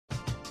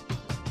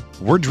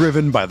We're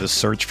driven by the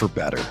search for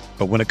better.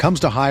 But when it comes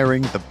to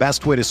hiring, the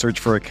best way to search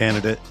for a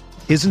candidate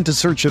isn't to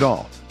search at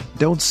all.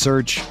 Don't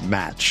search,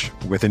 match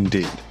with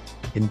Indeed.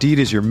 Indeed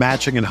is your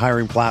matching and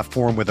hiring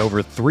platform with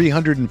over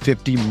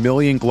 350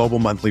 million global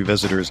monthly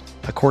visitors,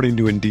 according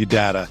to Indeed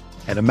data,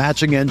 and a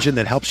matching engine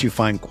that helps you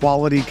find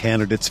quality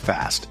candidates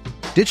fast.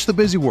 Ditch the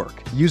busy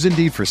work. Use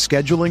Indeed for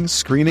scheduling,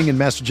 screening, and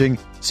messaging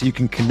so you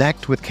can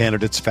connect with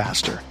candidates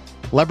faster.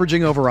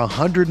 Leveraging over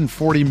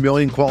 140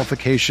 million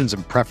qualifications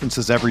and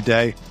preferences every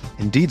day,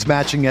 Indeed's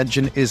matching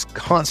engine is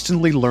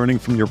constantly learning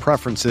from your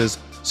preferences,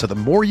 so the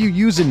more you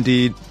use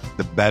Indeed,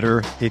 the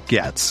better it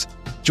gets.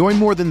 Join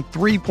more than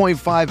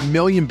 3.5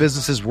 million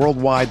businesses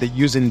worldwide that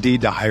use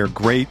Indeed to hire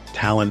great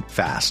talent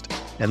fast.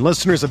 And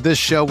listeners of this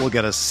show will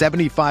get a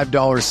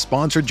 $75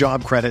 sponsored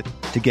job credit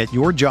to get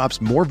your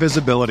jobs more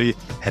visibility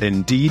at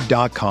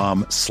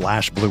Indeed.com/Blue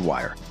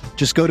Wire.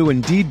 Just go to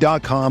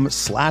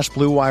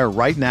Indeed.com/Blue Wire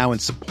right now and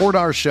support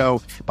our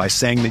show by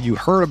saying that you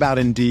heard about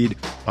Indeed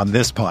on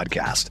this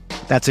podcast.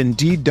 That's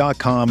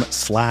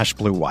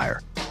Indeed.com/Blue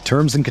Wire.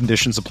 Terms and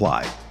conditions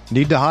apply.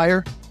 Need to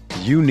hire?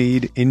 You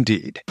need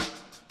Indeed.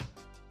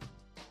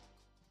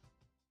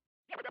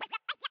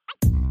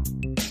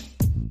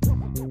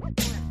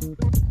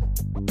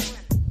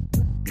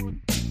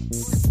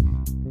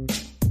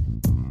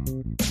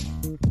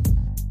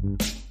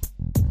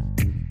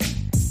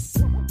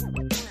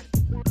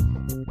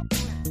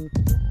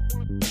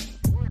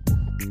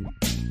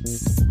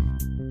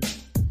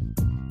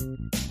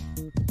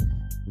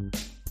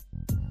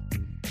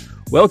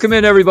 Welcome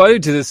in, everybody,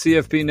 to the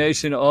CFP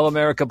Nation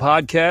All-America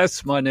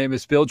Podcast. My name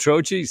is Bill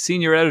Trocchi,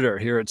 Senior Editor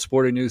here at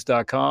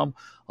SportingNews.com,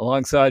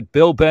 alongside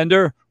Bill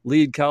Bender,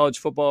 lead college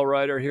football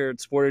writer here at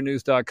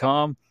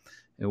SportingNews.com.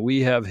 And we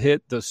have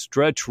hit the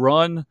stretch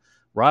run.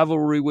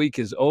 Rivalry week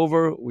is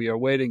over. We are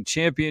waiting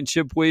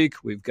championship week.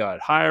 We've got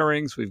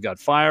hirings. We've got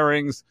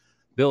firings.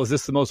 Bill, is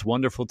this the most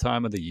wonderful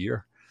time of the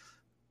year?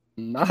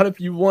 Not if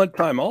you want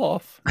time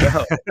off.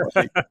 No.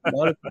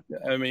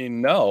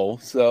 No.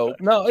 So,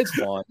 no, it's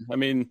fun. I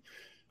mean,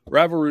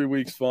 rivalry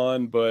week's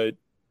fun, but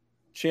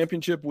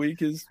championship week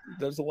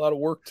there's a lot of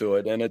work to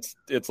it. And it's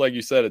like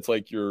you said, it's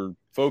like your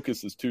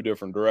focus is two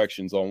different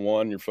directions. On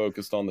one, you're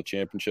focused on the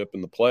championship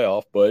and the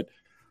playoff, but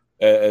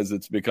as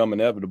it's become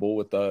inevitable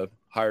with the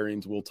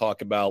hirings we'll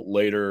talk about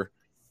later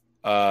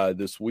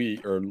this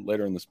week or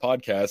later in this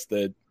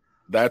podcast,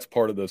 that's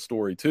part of the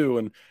story too.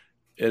 And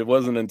it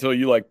wasn't until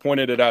you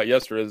pointed it out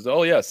yesterday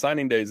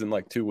signing day's in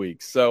 2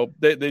 weeks. So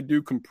they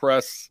do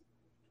compress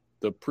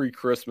the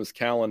pre-Christmas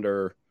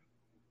calendar.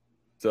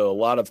 So a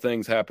lot of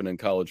things happen in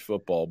college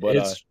football, but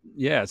it's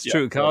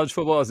true. College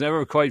football has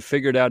never quite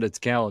figured out its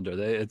calendar.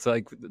 It's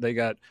like they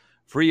got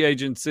free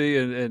agency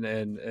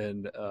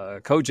and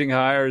coaching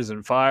hires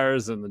and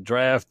fires and the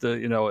draft,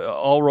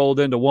 all rolled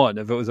into one.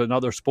 If it was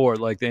another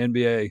sport like the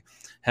NBA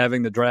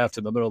having the draft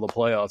in the middle of the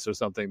playoffs or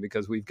something,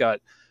 because we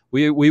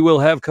will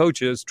have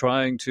coaches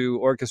trying to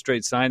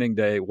orchestrate signing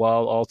day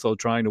while also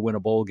trying to win a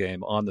bowl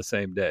game on the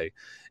same day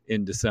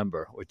in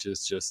December, which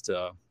is just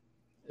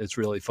it's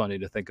really funny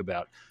to think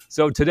about.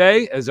 So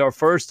today, as our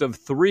first of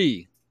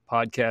 3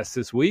 podcasts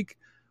this week,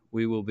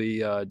 we will be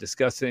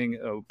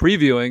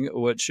previewing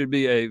what should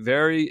be a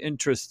very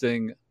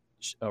interesting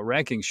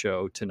ranking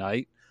show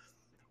tonight,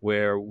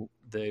 where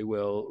they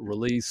will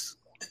release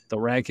the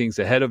rankings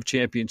ahead of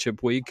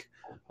championship week.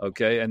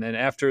 Okay, and then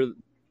after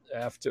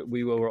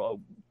we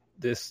will.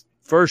 This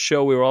first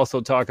show, we will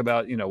also talk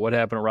about, what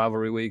happened at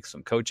rivalry week,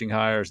 some coaching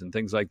hires and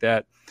things like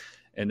that.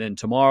 And then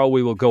tomorrow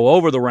we will go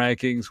over the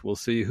rankings. We'll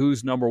see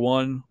who's number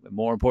 1. And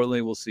more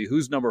importantly, we'll see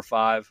who's number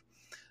 5,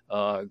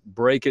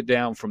 break it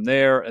down from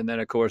there. And then,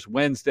 of course,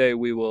 Wednesday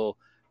we will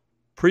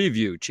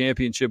preview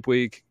championship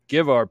week,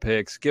 give our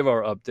picks, give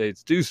our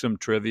updates, do some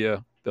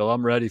trivia. Bill,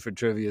 I'm ready for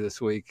trivia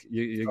this week.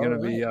 You're going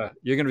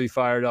to be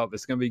fired up.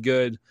 It's going to be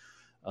good.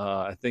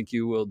 I think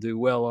you will do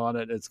well on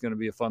it. It's going to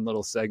be a fun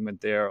little segment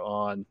there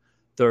on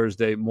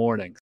Thursday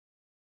morning.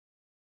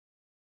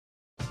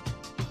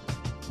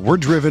 We're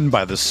driven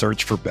by the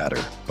search for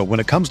better. But when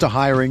it comes to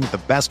hiring, the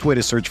best way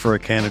to search for a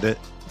candidate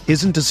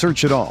isn't to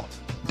search at all.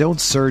 Don't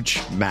search,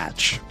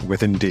 match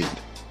with Indeed.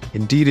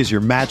 Indeed is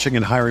your matching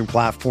and hiring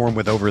platform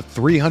with over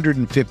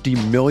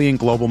 350 million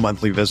global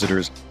monthly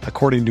visitors,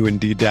 according to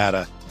Indeed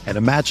data, and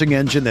a matching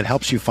engine that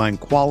helps you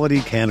find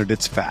quality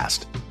candidates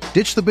fast.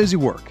 Ditch the busy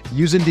work.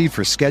 Use Indeed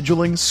for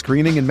scheduling,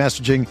 screening, and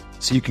messaging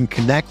so you can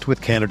connect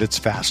with candidates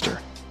faster.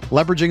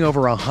 Leveraging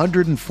over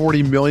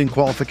 140 million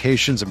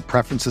qualifications and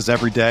preferences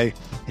every day,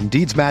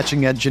 Indeed's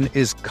matching engine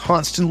is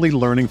constantly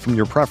learning from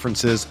your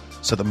preferences,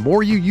 so the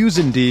more you use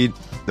Indeed,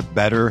 the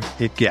better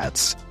it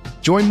gets.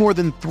 Join more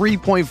than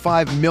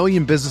 3.5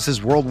 million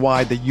businesses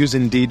worldwide that use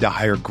Indeed to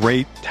hire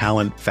great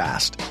talent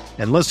fast.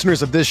 And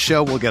listeners of this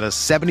show will get a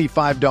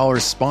 $75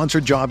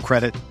 sponsored job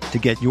credit to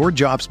get your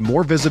jobs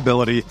more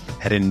visibility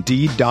at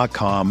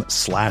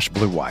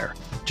Indeed.com/Blue Wire.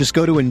 Just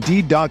go to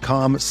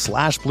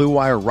Indeed.com/Blue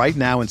Wire right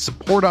now and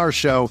support our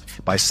show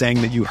by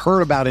saying that you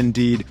heard about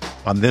Indeed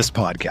on this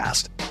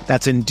podcast.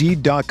 That's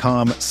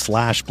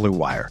Indeed.com/Blue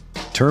Wire.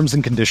 Terms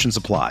and conditions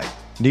apply.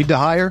 Need to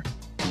hire?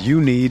 you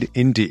need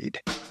Indeed.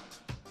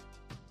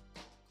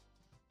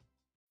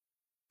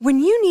 When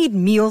you need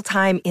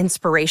mealtime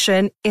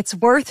inspiration, it's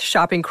worth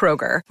shopping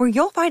Kroger, where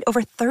you'll find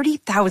over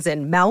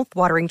 30,000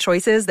 mouth-watering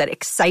choices that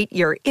excite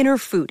your inner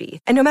foodie.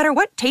 And no matter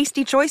what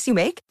tasty choice you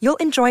make, you'll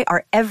enjoy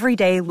our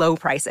everyday low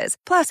prices,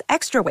 plus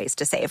extra ways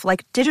to save,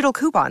 like digital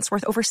coupons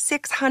worth over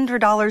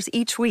 $600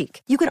 each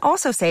week. You can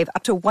also save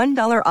up to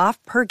 $1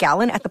 off per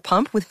gallon at the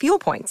pump with fuel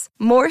points.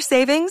 More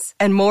savings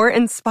and more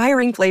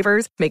inspiring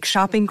flavors make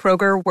shopping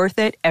Kroger worth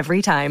it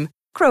every time.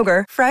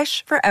 Kroger,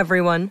 fresh for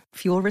everyone.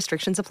 Fuel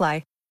restrictions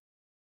apply.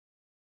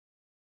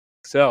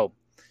 So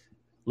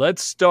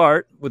let's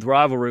start with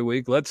rivalry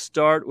week. Let's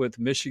start with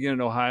Michigan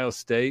and Ohio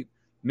State.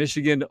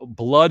 Michigan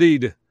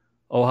bloodied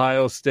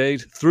Ohio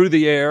State through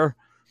the air,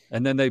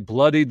 and then they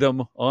bloodied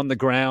them on the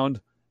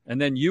ground. And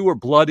then you were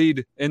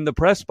bloodied in the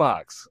press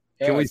box.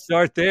 Yes. Can we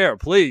start there,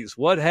 please?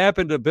 What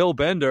happened to Bill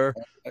Bender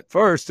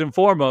first and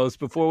foremost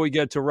before we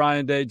get to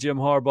Ryan Day, Jim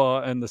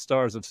Harbaugh, and the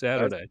stars of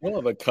Saturday? I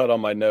have a cut on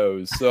my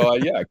nose. So,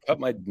 I cut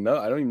my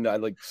nose.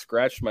 I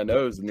scratched my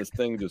nose, and this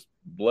thing just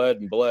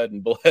bled and bled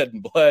and bled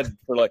and bled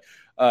for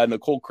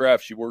Nicole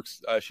Kraft. She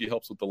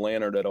helps with the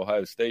Lantern at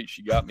Ohio State.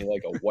 She got me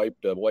like a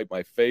wipe to wipe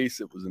my face.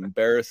 It was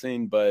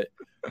embarrassing, but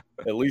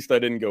at least I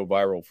didn't go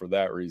viral for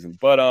that reason.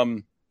 But,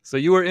 so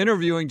you were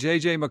interviewing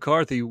J.J.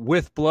 McCarthy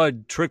with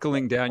blood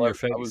trickling down your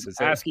face. I was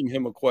asking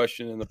him a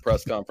question in the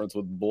press conference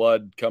with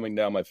blood coming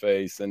down my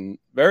face, and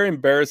very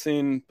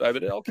embarrassing. But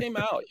it all came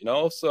out,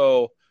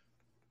 So,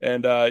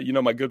 and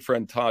my good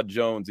friend Todd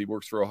Jones, he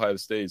works for Ohio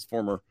State, he's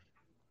former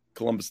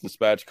Columbus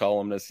Dispatch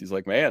columnist. He's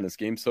like, man, this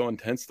game's so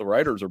intense, the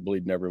writers are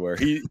bleeding everywhere.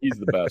 He's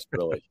the best,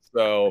 really.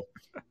 So,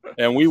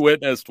 and we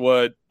witnessed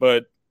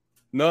but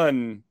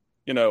none,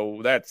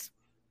 that's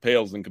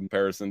pales in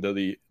comparison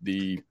to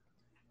the.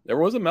 There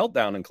was a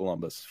meltdown in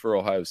Columbus for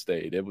Ohio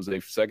State. It was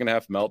a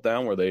second-half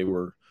meltdown where they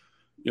were,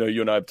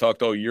 you and I have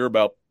talked all year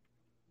about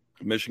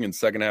Michigan's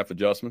second-half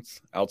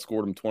adjustments,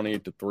 outscored them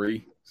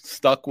 28-3,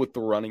 stuck with the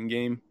running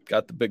game,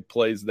 got the big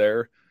plays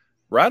there,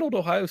 rattled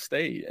Ohio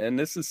State. And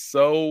this is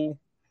so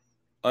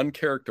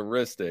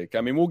uncharacteristic.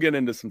 I mean, we'll get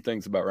into some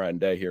things about Ryan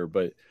Day here,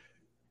 but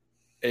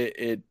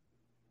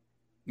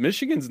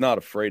Michigan's not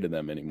afraid of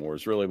them anymore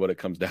is really what it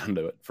comes down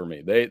to it for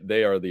me.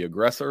 They are the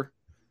aggressor.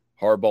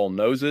 Harbaugh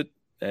knows it.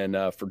 And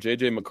for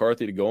J.J.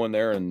 McCarthy to go in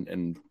there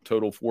and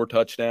total 4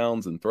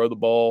 touchdowns and throw the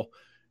ball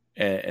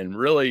and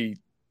really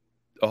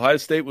Ohio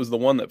State was the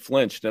one that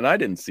flinched. And I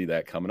didn't see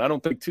that coming. I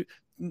don't think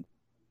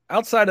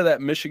outside of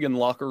that Michigan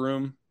locker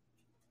room,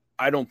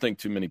 I don't think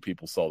too many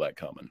people saw that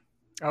coming.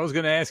 I was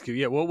going to ask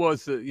you, what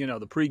was the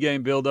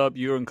pregame buildup?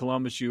 You were in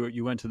Columbus.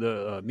 You went to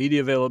the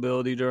media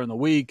availability during the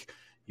week.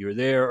 You were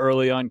there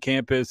early on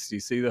campus.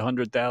 You see the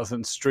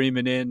 100,000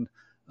 streaming in.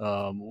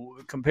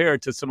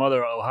 Compared to some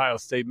other Ohio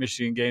State,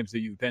 Michigan games that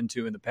you've been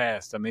to in the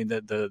past. I mean,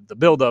 the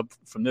buildup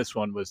from this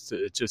one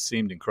it just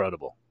seemed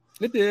incredible.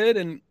 It did.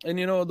 And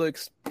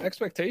the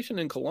expectation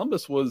in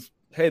Columbus was,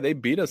 hey, they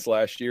beat us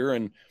last year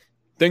and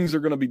things are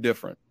going to be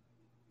different.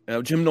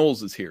 Jim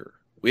Knowles is here.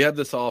 We have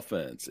this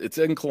offense. It's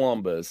in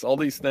Columbus, all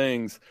these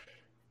things.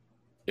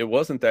 It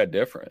wasn't that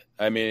different.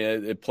 I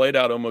mean, it played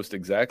out almost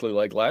exactly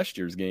like last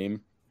year's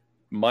game,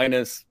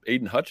 minus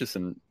Aiden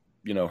Hutchinson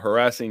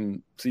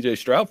harassing C.J.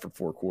 Stroud for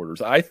 4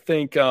 quarters. I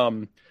think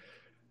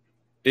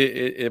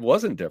it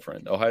wasn't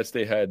different. Ohio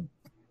State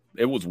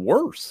it was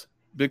worse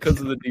because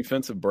of the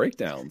defensive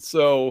breakdown.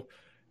 So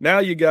now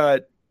you got,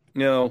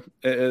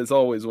 as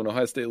always, when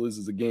Ohio State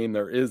loses a game,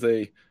 there is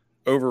a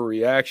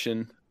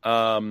overreaction.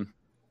 But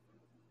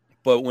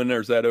when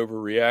there's that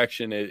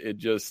overreaction, it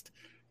just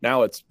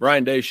now it's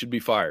Ryan Day should be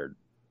fired.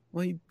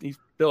 Well, he's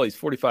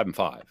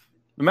 45-5.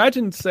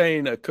 Imagine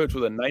saying a coach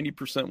with a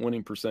 90%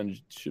 winning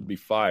percentage should be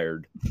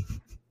fired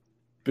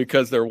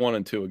because they're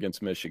 1-2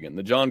 against Michigan.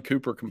 The John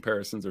Cooper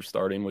comparisons are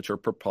starting, which are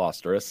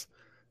preposterous.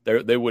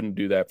 They wouldn't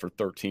do that for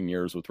 13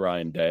 years with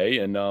Ryan Day.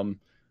 And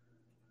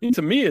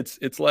to me,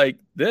 it's like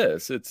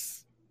this.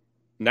 It's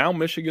now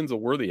Michigan's a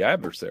worthy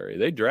adversary.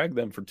 They dragged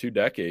them for 2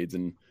 decades,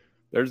 and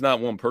there's not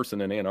one person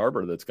in Ann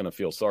Arbor that's going to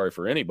feel sorry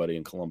for anybody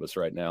in Columbus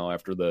right now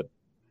after the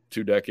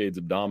 2 decades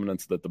of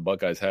dominance that the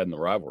Buckeyes had in the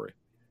rivalry.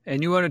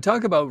 And you want to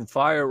talk about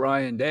fire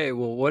Ryan Day.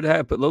 Well, what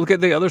happened? Look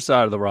at the other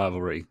side of the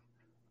rivalry.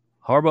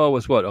 Harbaugh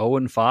was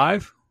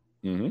 0-5?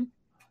 Mm-hmm.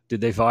 Did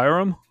they fire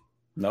him?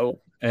 No.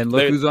 And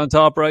look who's on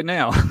top right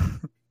now.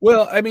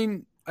 Well, I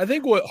mean, I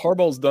think what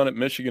Harbaugh's done at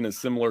Michigan is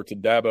similar to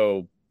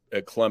Dabo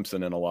at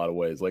Clemson in a lot of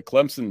ways. Like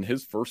Clemson,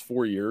 his first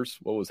 4 years,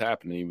 what was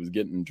happening? He was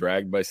getting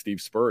dragged by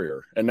Steve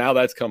Spurrier. And now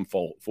that's come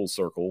full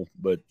circle.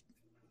 But,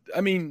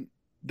 I mean,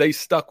 they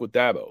stuck with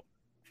Dabo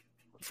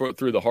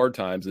through the hard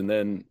times, and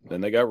then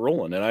they got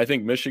rolling. And I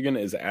think Michigan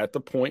is at the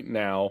point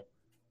now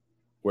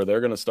where they're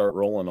going to start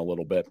rolling a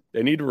little bit.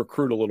 They need to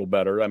recruit a little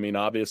better. I mean,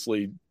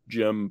 obviously,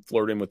 Jim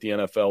flirting with the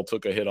NFL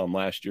took a hit on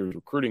last year's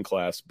recruiting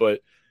class. But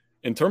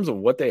in terms of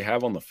what they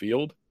have on the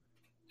field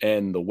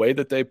and the way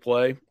that they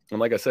play, and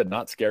like I said,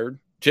 not scared.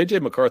 J.J.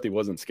 McCarthy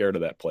wasn't scared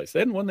of that place. They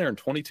hadn't won there in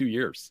 22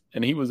 years,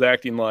 and he was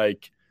acting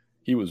like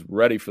he was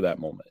ready for that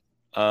moment.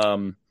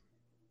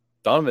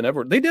 Donovan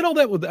Edwards. They did all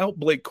that without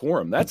Blake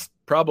Corum. That's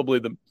probably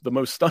the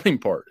most stunning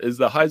part is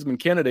the Heisman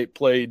candidate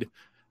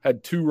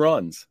had 2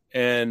 runs.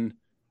 And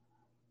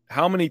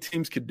how many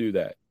teams could do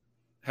that?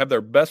 Have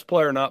their best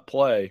player not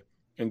play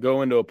and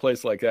go into a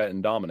place like that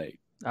and dominate.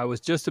 I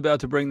was just about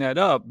to bring that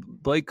up.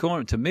 Blake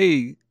Corum, to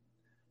me,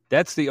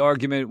 that's the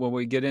argument when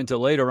we get into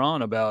later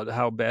on about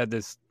how bad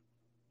this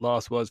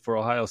loss was for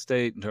Ohio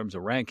State in terms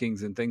of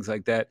rankings and things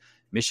like that.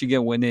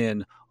 Michigan went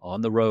in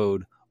on the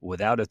road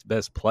without its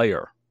best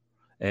player,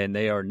 and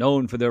they are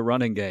known for their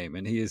running game,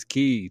 and he is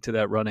key to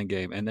that running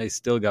game, and they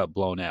still got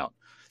blown out.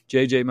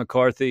 J.J.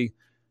 McCarthy,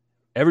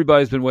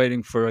 everybody's been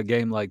waiting for a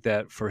game like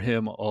that for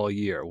him all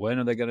year. When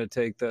are they going to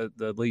take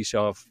the leash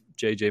off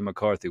J.J.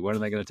 McCarthy? When are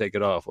they going to take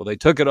it off? Well, they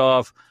took it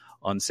off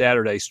on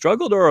Saturday.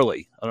 Struggled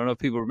early. I don't know if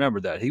people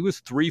remember that. He was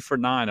 3 for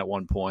 9 at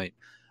one point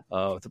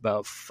with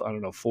about,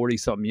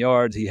 40-something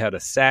yards. He had a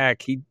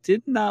sack. He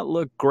did not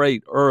look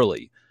great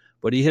early,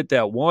 but he hit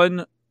that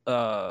one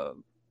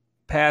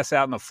pass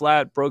out in the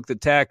flat, broke the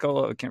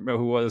tackle. I can't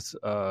remember who it was.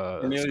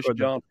 Cornelius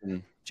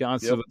Johnson.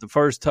 Yep. With the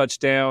first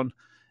touchdown.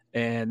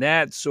 And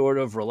that sort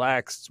of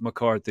relaxed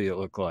McCarthy, it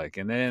looked like.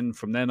 And then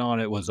from then on,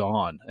 it was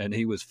on. And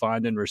he was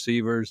finding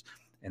receivers,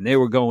 and they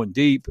were going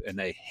deep, and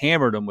they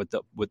hammered them with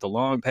the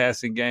long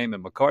passing game.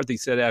 And McCarthy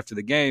said after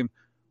the game,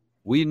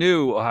 we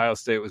knew Ohio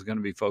State was going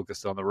to be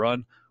focused on the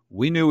run.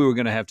 We knew we were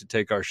going to have to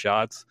take our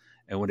shots.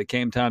 And when it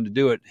came time to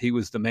do it, he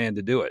was the man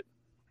to do it.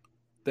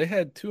 They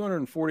had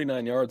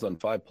 249 yards on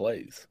 5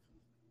 plays,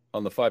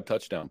 on the 5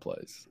 touchdown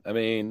plays. I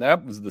mean,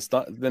 that was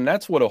then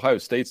that's what Ohio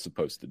State's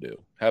supposed to do,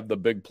 have the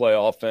big play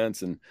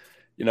offense. And,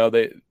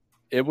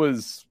 it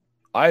was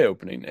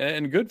eye-opening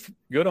and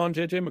good on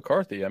J.J.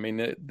 McCarthy. I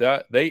mean,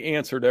 that they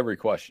answered every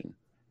question.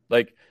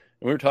 Like,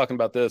 we were talking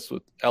about this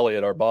with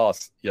Elliot, our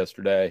boss,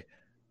 yesterday.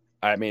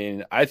 I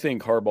mean, I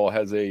think Harbaugh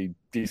has a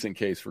decent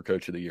case for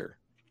Coach of the Year.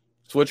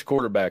 Switch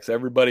quarterbacks.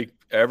 Everybody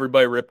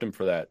ripped him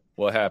for that.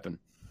 What happened?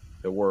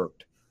 It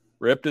worked.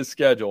 Ripped his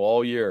schedule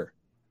all year.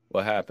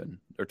 What happened?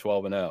 They're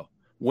 12-0.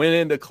 Went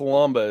into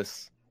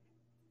Columbus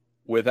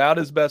without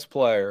his best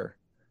player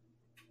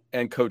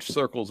and coached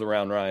circles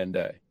around Ryan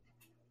Day.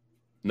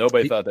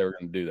 Nobody thought they were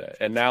going to do that.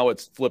 And now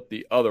it's flipped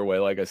the other way.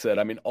 Like I said,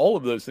 I mean, all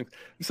of those things.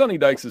 Sonny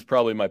Dykes is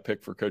probably my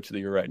pick for Coach of the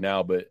Year right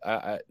now, but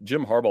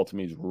Jim Harbaugh to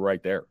me is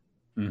right there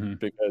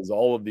because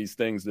all of these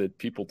things that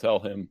people tell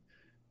him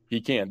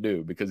he can't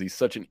do because he's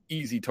such an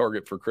easy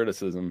target for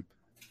criticism.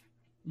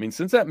 I mean,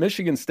 since that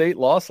Michigan State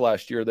loss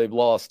last year, they've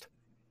lost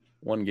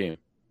 1 game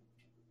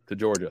to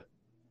Georgia.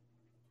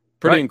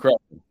 Pretty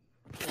incredible.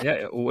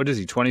 Yeah. What is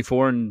he,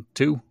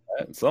 24-2?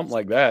 Something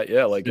like that.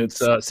 Yeah. Like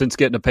since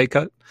getting a pay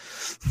cut.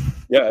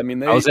 Yeah. I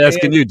mean, I was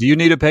asking you, do you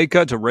need a pay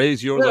cut to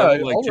raise your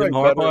level like Jim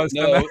Harbaugh?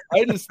 No,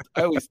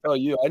 I always tell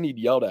you, I need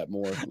yelled at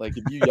more. Like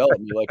if you yell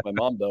at me like my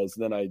mom does,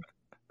 then I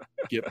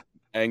get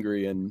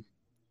angry and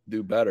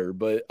do better.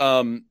 But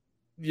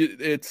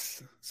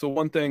it's so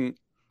one thing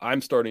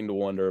I'm starting to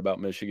wonder about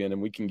Michigan,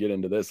 and we can get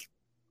into this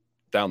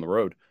down the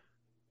road.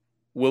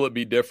 Will it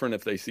be different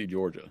if they see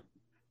Georgia?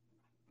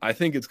 I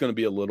think it's going to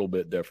be a little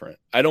bit different.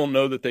 I don't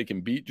know that they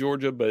can beat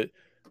Georgia, but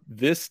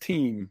this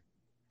team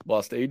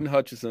lost Aiden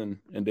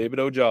Hutchinson and David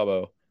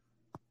Ojabo,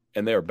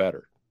 and they are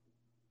better.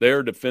 They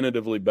are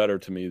definitively better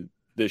to me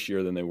this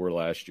year than they were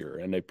last year,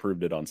 and they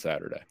proved it on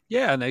Saturday.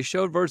 Yeah, and they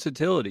showed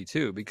versatility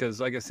too because,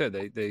 like I said,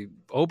 they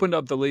opened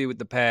up the lead with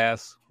the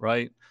pass,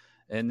 right?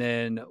 And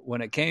then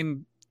when it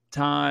came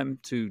time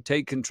to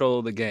take control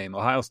of the game,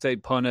 Ohio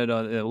State punted.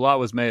 A lot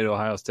was made of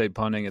Ohio State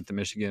punting at the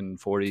Michigan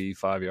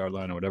 45-yard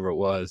line or whatever it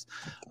was.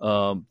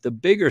 The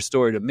bigger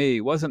story to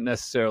me wasn't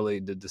necessarily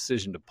the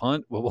decision to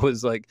punt. What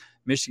was like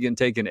Michigan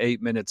taking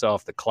 8 minutes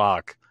off the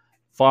clock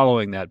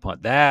following that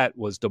punt. That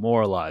was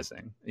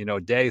demoralizing.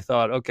 Day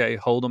thought, okay,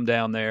 hold them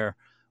down there.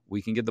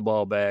 We can get the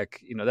ball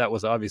back. That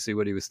was obviously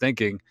what he was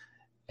thinking.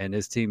 And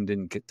his team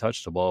didn't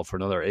touch the ball for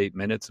another 8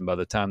 minutes. And by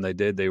the time they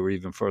did, they were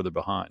even further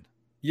behind.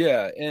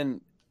 Yeah,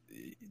 and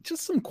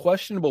just some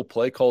questionable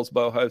play calls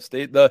by Ohio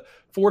State. The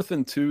 4th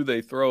and 2,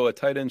 they throw a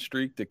tight end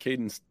streak to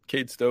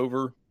Cade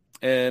Stover,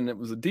 and it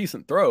was a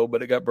decent throw,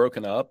 but it got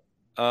broken up.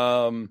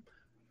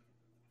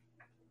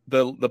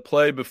 The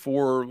play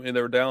before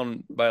they were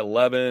down by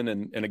 11,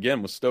 and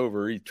again with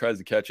Stover, he tries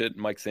to catch it,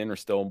 and Mike Sanders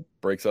still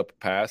breaks up a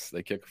pass.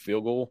 They kick a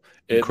field goal.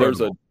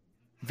 There's a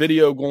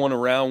video going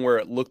around where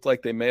it looked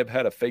like they may have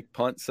had a fake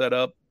punt set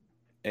up,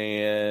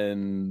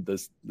 and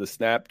the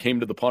snap came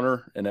to the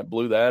punter, and that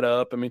blew that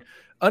up. I mean,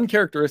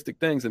 uncharacteristic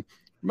things. And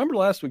remember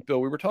last week,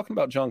 Bill, we were talking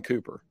about John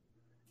Cooper,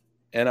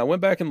 and I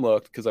went back and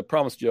looked because I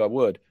promised you I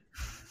would.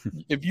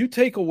 If you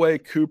take away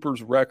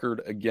Cooper's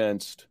record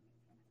against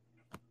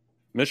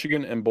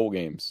Michigan and bowl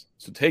games,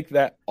 so take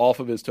that off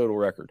of his total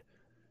record,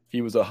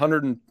 he was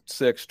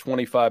 106,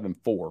 25, and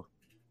 4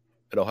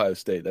 at Ohio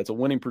State. That's a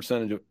winning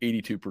percentage of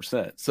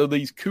 82%. So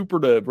these Cooper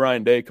to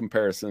Ryan Day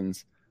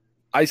comparisons,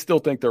 I still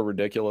think they're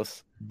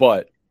ridiculous,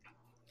 but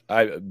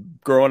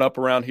growing up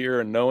around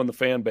here and knowing the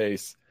fan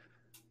base,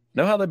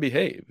 know how they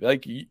behave.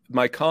 Like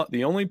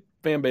the only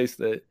fan base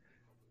that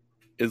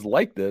is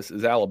like this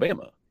is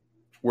Alabama.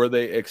 where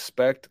they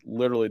expect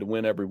literally to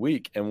win every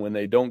week. And when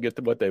they don't get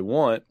to what they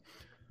want,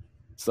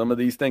 some of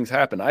these things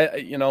happen.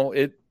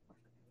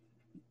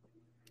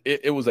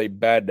 It was a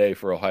bad day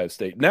for Ohio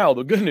State. Now,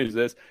 the good news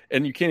is,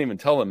 and you can't even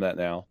tell them that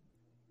now,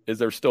 is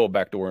there's still a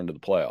backdoor into the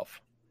playoff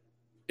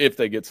if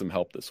they get some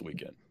help this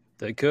weekend.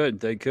 They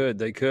could.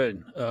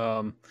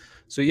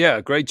 So,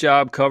 yeah, great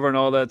job covering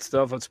all that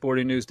stuff at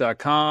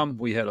sportingnews.com.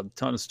 We had a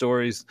ton of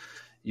stories.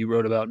 You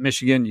wrote about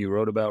Michigan. You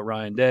wrote about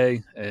Ryan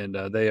Day, and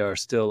they are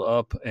still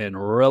up and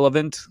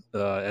relevant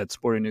at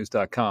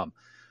sportingnews.com.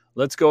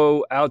 Let's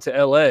go out to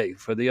L.A.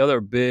 for the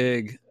other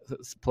big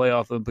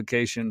playoff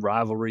implication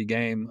rivalry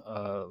game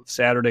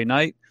Saturday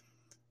night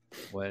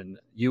when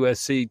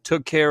USC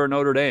took care of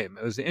Notre Dame.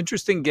 It was an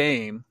interesting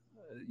game.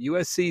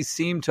 USC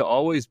seemed to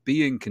always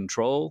be in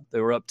control. They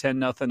were up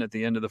 10-0 at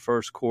the end of the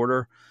first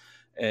quarter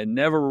and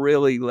never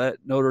really let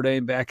Notre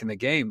Dame back in the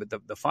game. But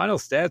the final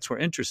stats were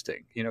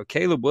interesting. You know,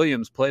 Caleb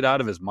Williams played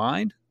out of his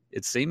mind,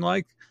 it seemed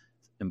like.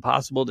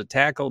 Impossible to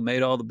tackle,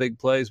 made all the big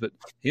plays, but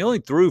he only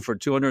threw for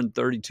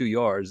 232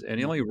 yards, and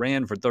he only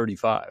ran for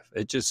 35.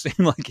 It just seemed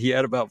like he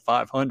had about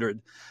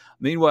 500.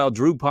 Meanwhile,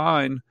 Drew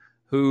Pine,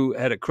 who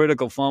had a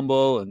critical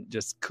fumble and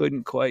just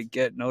couldn't quite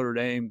get Notre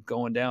Dame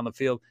going down the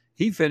field,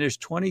 he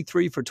finished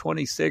 23 for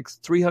 26,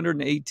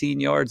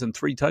 318 yards, and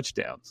 3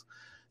 touchdowns.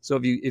 So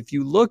if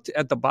you looked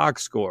at the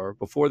box score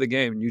before the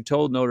game and you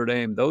told Notre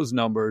Dame those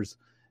numbers,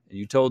 and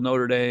you told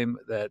Notre Dame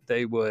that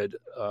they would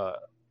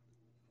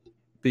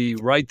be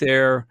right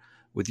there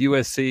with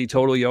USC,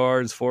 total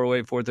yards,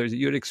 408, 430,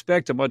 you'd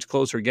expect a much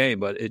closer game,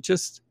 but it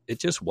just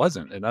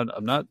wasn't, and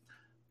I'm not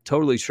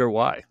totally sure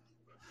why.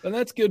 And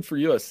that's good for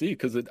USC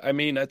because,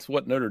 that's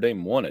what Notre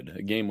Dame wanted,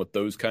 a game with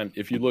those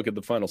if you look at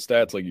the final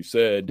stats, like you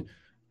said,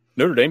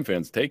 Notre Dame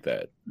fans take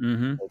that.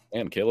 Mm-hmm.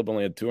 And Caleb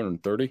only had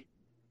 230.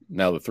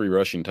 Now the 3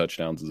 rushing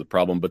touchdowns is a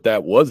problem, but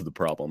that was the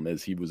problem,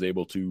 is he was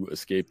able to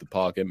escape the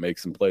pocket, make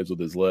some plays with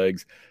his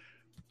legs,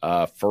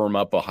 firm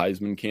up a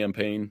Heisman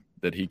campaign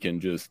that he can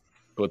just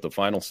put the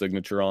final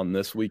signature on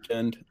this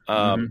weekend.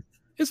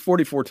 His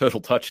 44 total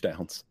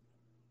touchdowns.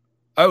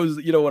 I was,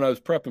 when I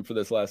was prepping for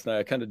this last night,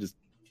 I kind of just,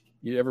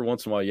 every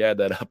once in a while you add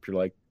that up, you're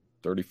like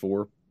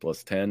 34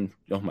 plus 10.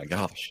 Oh my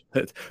gosh.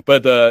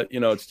 But,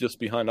 it's just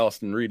behind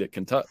Austin Reed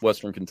at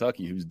Western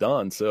Kentucky, who's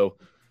done. So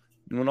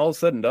when all is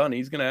said and done,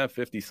 he's going to have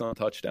 50-some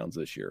touchdowns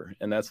this year.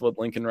 And that's what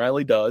Lincoln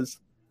Riley does.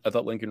 I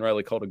thought Lincoln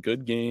Riley called a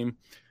good game.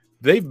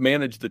 They've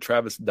managed the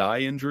Travis Dye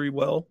injury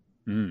well.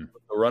 The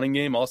running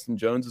game, Austin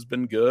Jones has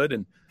been good,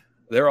 and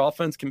their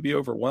offense can be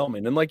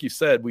overwhelming. And like you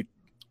said, we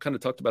kind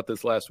of talked about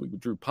this last week with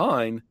Drew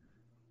Pine.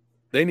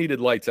 They needed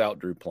lights out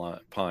Drew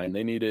Pine.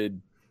 They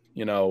needed,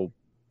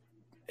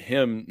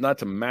 him not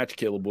to match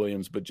Caleb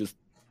Williams, but just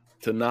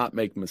to not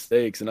make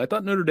mistakes. And I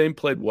thought Notre Dame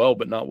played well,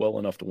 but not well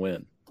enough to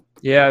win.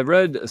 Yeah, I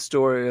read a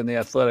story in The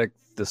Athletic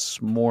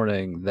this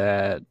morning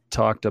that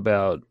talked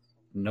about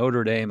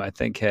Notre Dame, I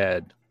think,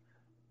 had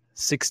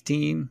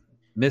 16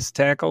 missed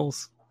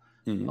tackles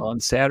on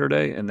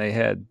Saturday, and they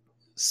had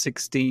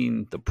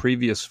 16 the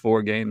previous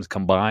 4 games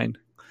combined.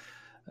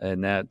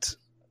 And that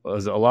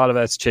was a lot of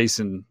that's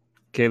chasing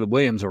Caleb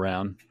Williams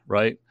around,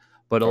 right?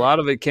 But a lot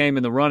of it came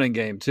in the running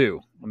game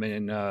too. I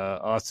mean,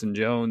 Austin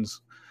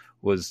Jones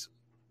was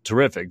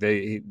terrific.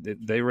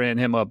 They ran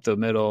him up the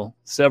middle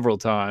several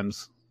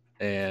times,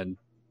 and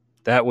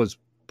that was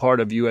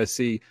part of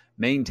USC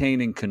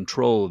maintaining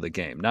control of the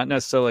game, not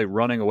necessarily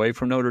running away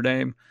from Notre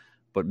Dame,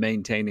 but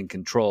maintaining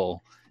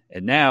control.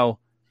 And now,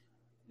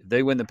 if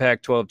they win the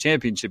Pac-12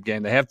 championship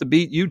game, they have to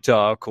beat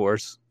Utah, of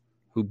course,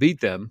 who beat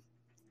them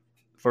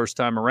first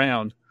time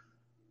around.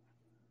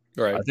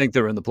 Right. I think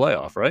they're in the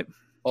playoff, right?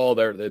 Oh,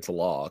 it's a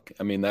lock.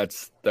 I mean,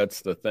 that's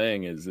the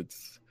thing is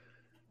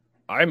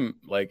I'm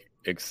like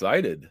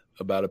excited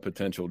about a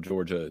potential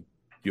Georgia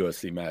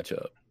USC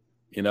matchup,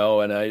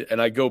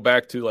 and I go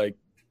back to like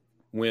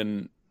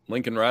when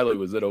Lincoln Riley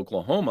was at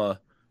Oklahoma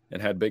and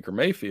had Baker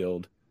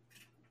Mayfield.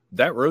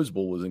 That Rose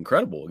Bowl was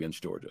incredible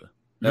against Georgia.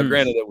 Now,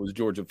 granted, it was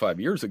Georgia 5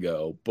 years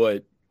ago,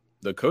 but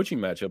the coaching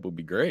matchup would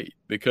be great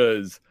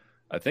because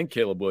I think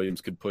Caleb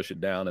Williams could push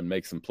it down and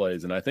make some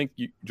plays, and I think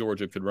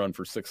Georgia could run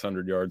for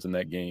 600 yards in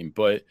that game,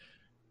 but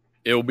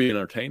it will be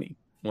entertaining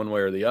one way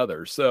or the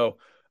other. So,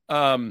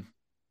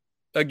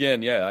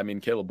 again, yeah, I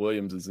mean, Caleb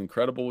Williams is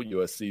incredible.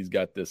 USC's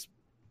got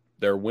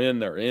their win,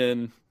 they're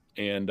in,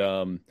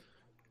 and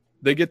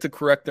they get to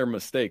correct their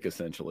mistake,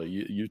 essentially.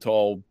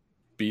 Utah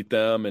beat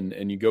them,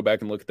 and you go back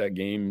and look at that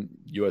game,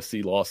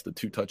 USC lost a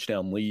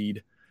 2-touchdown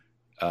lead.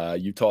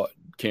 Utah,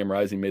 Cam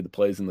Rising made the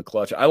plays in the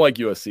clutch. I like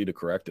USC to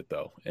correct it,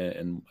 though,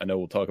 and I know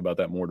we'll talk about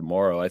that more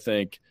tomorrow, I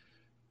think,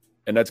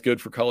 and that's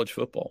good for college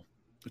football.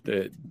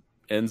 It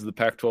ends the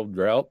Pac-12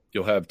 drought.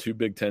 You'll have 2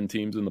 Big Ten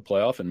teams in the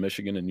playoff in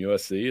Michigan and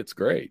USC. It's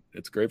great.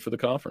 It's great for the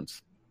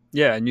conference.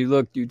 Yeah, and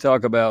you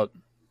talk about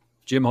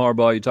Jim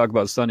Harbaugh, you talk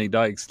about Sonny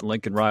Dykes,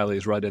 Lincoln Riley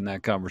is right in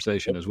that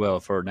conversation as well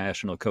for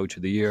National Coach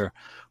of the Year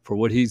for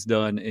what he's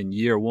done in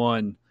year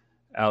 1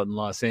 out in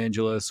Los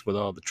Angeles with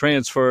all the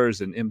transfers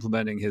and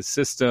implementing his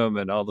system,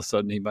 and all of a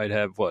sudden he might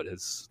have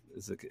his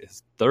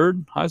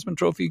 3rd Heisman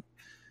Trophy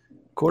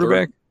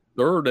quarterback?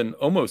 third and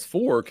almost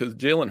 4 because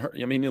Jalen Hurts.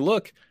 I mean, you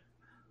look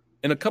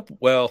in a couple.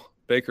 Well,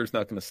 Baker's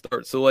not going to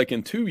start, so like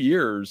in 2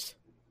 years,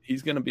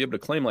 he's going to be able to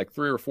claim like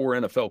 3 or 4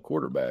 NFL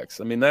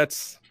quarterbacks. I mean,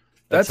 that's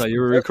how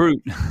you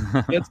recruit.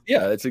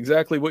 It's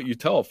exactly what you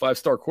tell a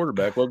 5-star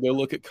quarterback. Well, go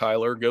look at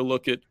Kyler. Go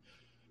look at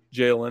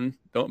Jalen.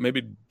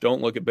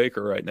 Don't look at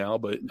Baker right now,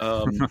 but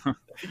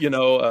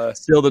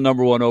still the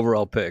number 1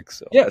 overall pick.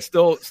 So yeah,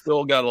 still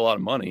got a lot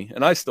of money,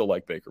 and I still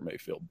like Baker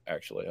Mayfield.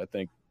 Actually, I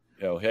think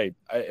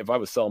if I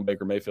was selling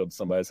Baker Mayfield to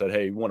somebody, I said,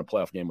 hey, you want a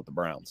playoff game with the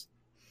Browns?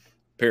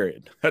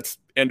 Period. That's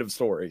end of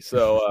story.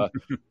 So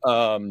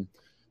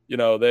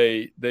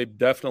they've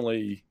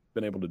definitely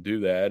been able to do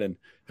that, and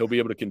he'll be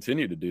able to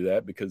continue to do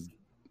that because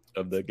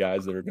of the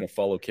guys that are going to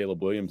follow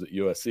Caleb Williams at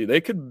USC.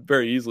 They could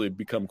very easily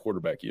become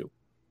quarterback U.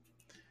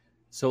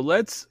 So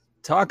let's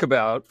talk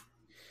about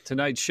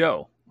tonight's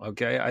show.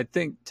 Okay. I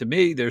think to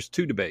me, there's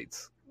 2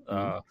 debates.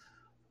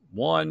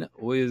 One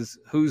is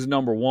who's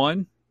number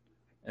 1,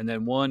 and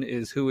then one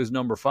is who is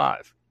number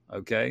 5.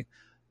 Okay.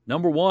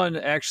 Number 1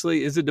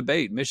 actually is a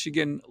debate.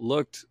 Michigan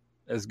looked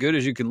as good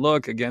as you can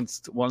look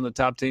against one of the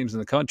top teams in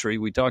the country.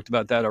 We talked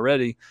about that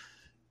already.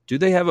 Do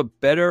they have a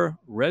better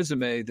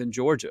resume than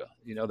Georgia?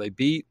 They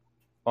beat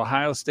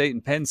Ohio State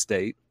and Penn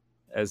State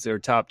as their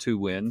top 2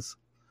 wins.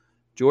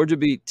 Georgia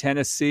beat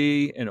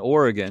Tennessee and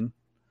Oregon.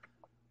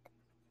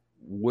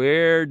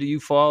 Where do you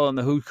fall on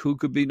the who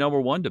could be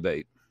number 1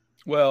 debate?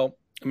 Well,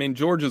 I mean,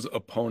 Georgia's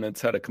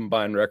opponents had a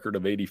combined record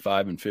of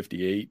 85 and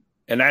 58,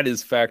 and that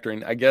is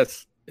factoring. I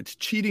guess it's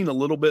cheating a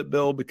little bit,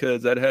 Bill,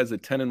 because that has a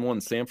 10-1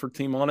 Samford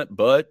team on it.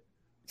 But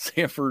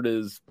Samford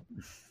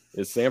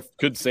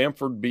could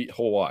Samford beat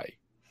Hawaii?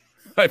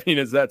 I mean,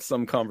 is that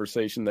some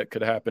conversation that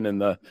could happen in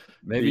the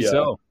maybe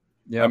so?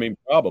 Yeah, I mean,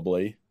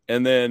 probably.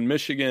 And then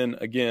Michigan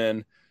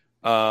again.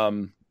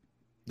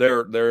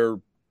 Their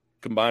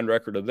combined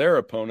record of their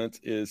opponents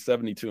is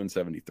 72 and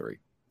 73.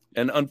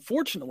 And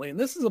unfortunately, and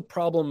this is a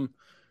problem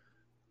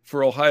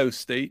for Ohio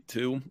State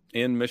too,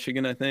 and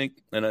Michigan, I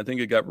think, and I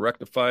think it got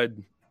rectified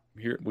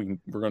here. We're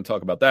going to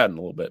talk about that in a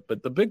little bit,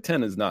 but the Big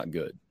Ten is not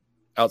good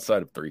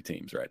outside of 3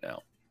 teams right now.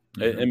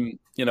 Mm-hmm.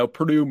 And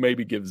Purdue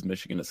maybe gives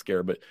Michigan a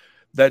scare, but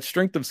that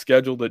strength of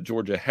schedule that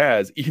Georgia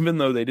has, even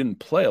though they didn't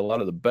play a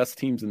lot of the best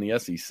teams in the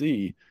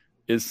SEC,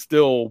 is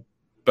still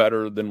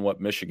better than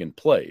what Michigan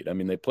played. I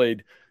mean, they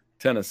played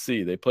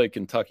Tennessee, they played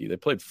Kentucky, they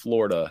played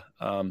Florida,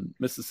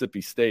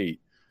 Mississippi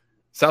State,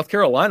 South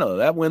Carolina.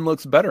 That win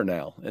looks better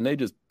now, and they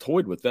just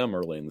toyed with them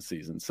early in the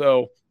season.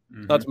 So,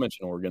 not to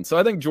mention Oregon. So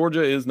I think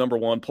Georgia is number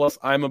 1. Plus,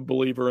 I'm a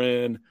believer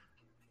in,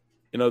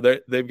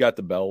 they've got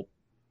the belt.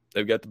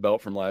 They've got the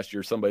belt from last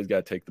year. Somebody's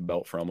got to take the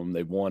belt from them.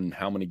 They've won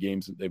how many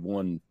games? They've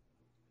won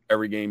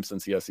every game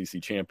since the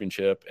SEC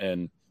championship,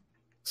 and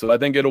so I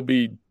think it'll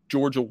be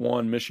Georgia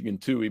 1, Michigan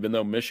 2, even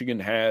though Michigan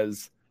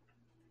has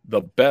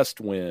the best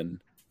win.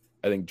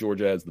 I think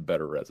Georgia has the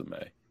better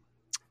resume.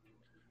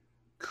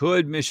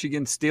 Could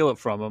Michigan steal it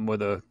from them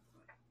with a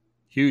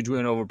huge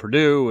win over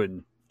Purdue,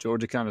 and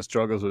Georgia kind of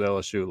struggles with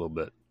LSU a little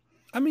bit?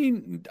 I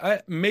mean,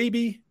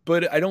 maybe,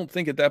 but I don't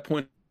think at that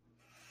point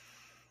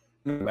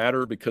it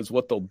matter, because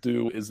what they'll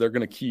do is they're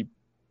going to keep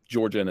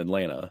Georgia and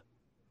Atlanta.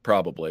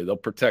 Probably they'll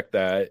protect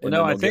that, and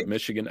then they'll get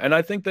Michigan, and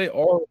I think they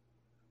are.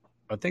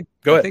 I think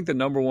the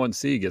number 1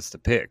 seed gets to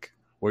pick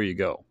where you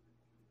go.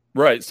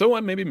 Right.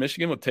 So maybe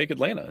Michigan would take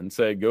Atlanta and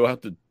say, go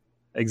out to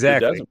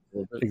exactly.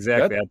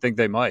 I think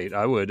they might.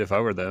 I would if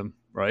I were them.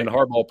 Right. And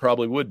Harbaugh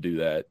probably would do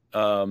that.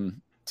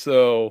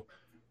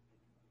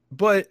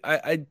 But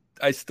I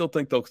still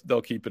think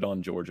they'll keep it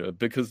on Georgia,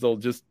 because they'll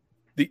just,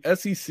 the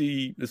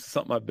SEC, this is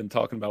something I've been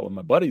talking about with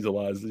my buddies a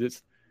lot, is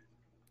just,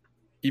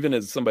 even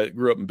as somebody that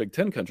grew up in Big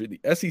Ten country,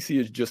 the SEC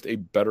is just a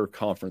better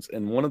conference.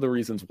 And one of the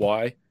reasons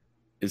why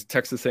is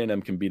Texas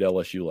A&M can beat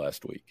LSU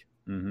last week.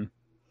 Mm-hmm.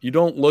 You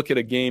don't look at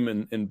a game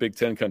in Big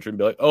Ten country and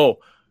be like, oh,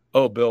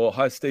 Bill,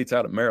 Ohio State's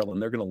out at Maryland,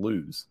 they're going to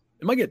lose.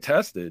 It might get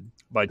tested.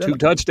 By 2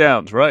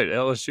 touchdowns, right.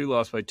 LSU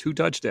lost by 2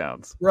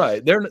 touchdowns.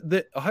 Right.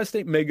 Ohio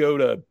State may go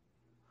to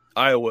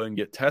Iowa and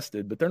get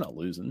tested, but they're not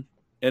losing.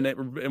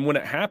 And when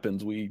it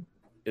happens,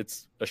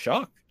 it's a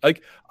shock.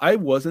 Like, I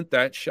wasn't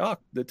that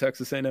shocked that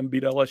Texas A&M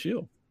beat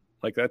LSU.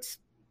 Like, that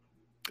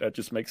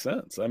just makes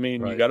sense. I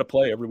mean, You got to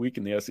play every week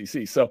in the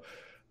SEC. So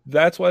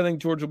that's why I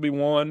think Georgia will be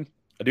 1.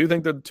 I do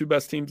think they're the 2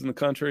 best teams in the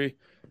country.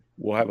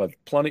 We'll have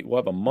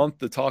a month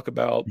to talk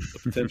about the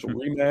potential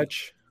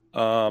rematch.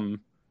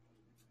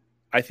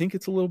 I think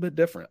it's a little bit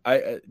different.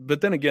 But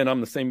then again, I'm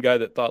the same guy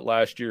that thought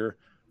last year,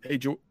 hey,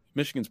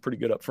 Michigan's pretty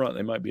good up front.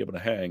 They might be able to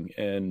hang.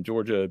 And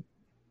Georgia,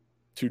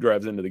 2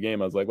 drives into the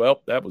game, I was like,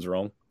 well, that was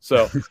wrong.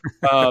 So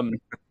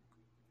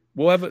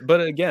we'll have it.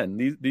 But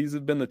again, these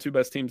have been the 2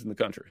 best teams in the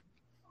country.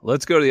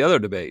 Let's go to the other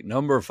debate,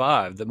 number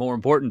 5, the more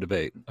important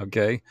debate.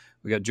 Okay,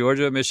 we got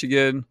Georgia,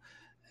 Michigan,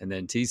 and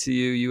then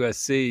TCU,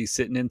 USC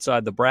sitting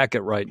inside the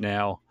bracket right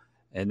now.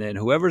 And then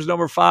whoever's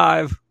number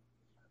 5,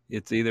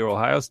 it's either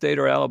Ohio State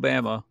or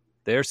Alabama.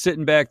 They're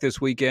sitting back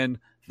this weekend.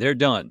 They're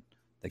done.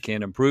 They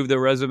can't improve their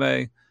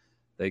resume.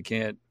 They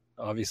can't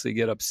obviously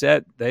get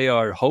upset. They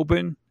are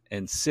hoping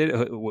and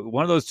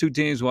one of those two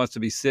teams wants to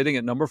be sitting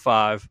at number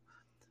 5,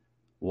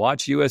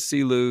 watch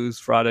USC lose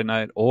Friday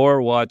night,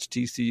 or watch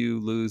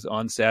TCU lose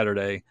on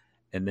Saturday,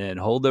 and then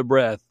hold their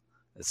breath.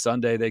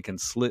 Sunday they can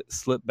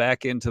slip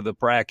back into the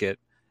bracket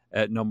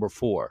at number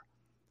 4.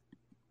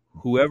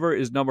 Whoever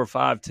is number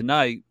 5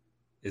 tonight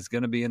is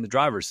going to be in the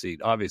driver's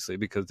seat, obviously,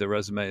 because their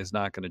resume is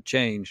not going to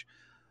change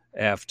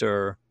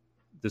after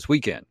this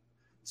weekend.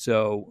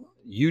 So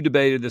you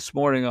debated this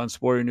morning on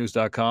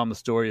sportingnews.com. The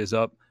story is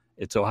up.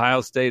 It's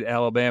Ohio State,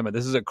 Alabama.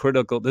 This is the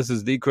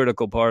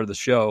critical part of the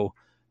show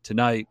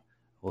tonight.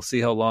 We'll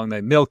see how long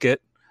they milk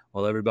it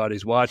while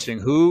everybody's watching.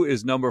 Who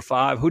is number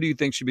 5? Who do you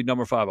think should be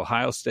number 5,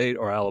 Ohio State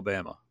or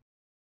Alabama?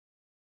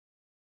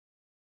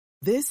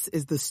 This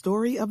is the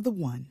story of the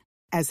one.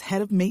 As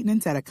head of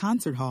maintenance at a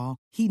concert hall,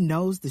 he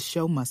knows the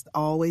show must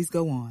always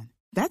go on.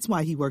 That's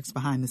why he works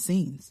behind the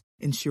scenes,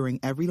 ensuring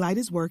every light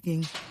is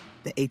working,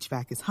 the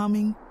HVAC is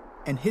humming,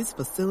 and his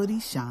facility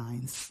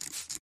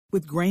shines.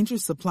 With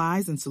Grainger's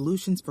supplies and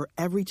solutions for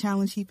every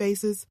challenge he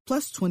faces,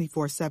 plus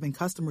 24/7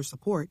 customer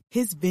support,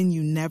 his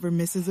venue never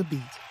misses a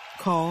beat.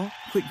 Call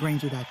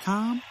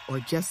quickgrainger.com or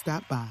just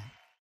stop by.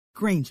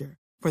 Grainger,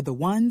 for the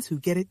ones who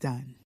get it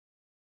done.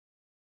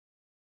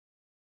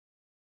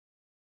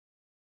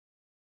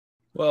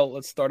 Well,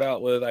 let's start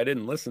out with I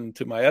didn't listen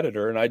to my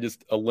editor, and I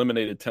just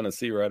eliminated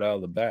Tennessee right out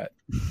of the bat.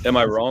 Am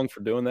I wrong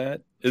for doing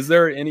that? Is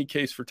there any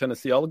case for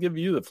Tennessee? I'll give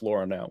you the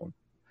floor on that one.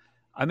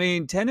 I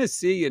mean,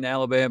 Tennessee and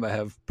Alabama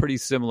have pretty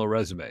similar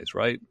resumes,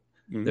 right?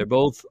 Mm-hmm. They're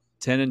both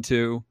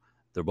 10-2.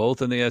 They're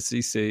both in the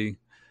SEC.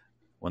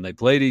 When they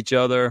played each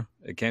other,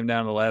 it came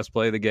down to the last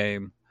play of the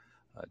game.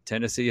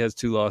 Tennessee has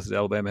 2 losses.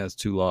 Alabama has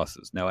 2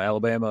 losses. Now,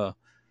 Alabama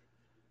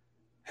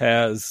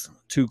has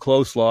 2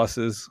 close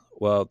losses.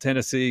 Well,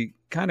 Tennessee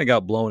kind of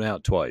got blown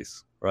out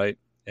twice, right?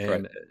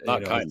 And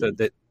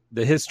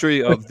the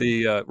history of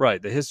the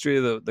the history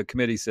of the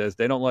committee says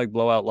they don't like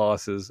blowout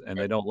losses and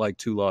they don't like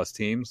 2-loss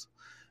teams.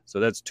 So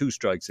that's 2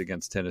 strikes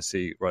against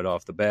Tennessee right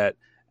off the bat.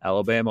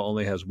 Alabama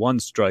only has 1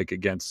 strike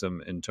against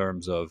them in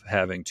terms of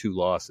having 2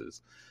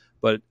 losses.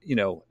 But,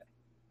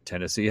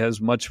 Tennessee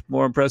has much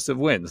more impressive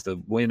wins. The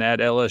win at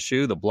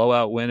LSU, the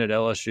blowout win at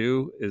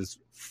LSU, is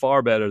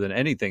far better than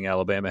anything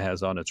Alabama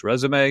has on its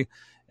resume.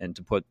 And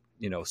to put,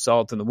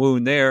 salt in the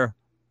wound there,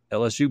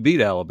 LSU beat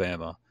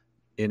Alabama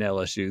in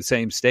LSU,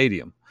 same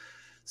stadium.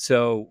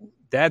 So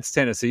that's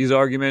Tennessee's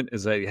argument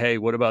is like, hey,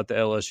 what about the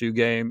LSU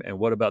game? And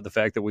what about the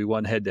fact that we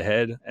won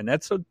head-to-head? And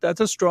that's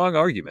a strong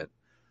argument.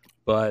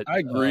 But I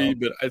agree,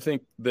 but I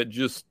think that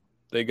just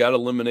they got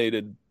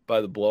eliminated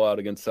by the blowout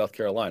against South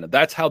Carolina.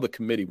 That's how the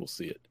committee will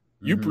see it.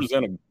 You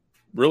present a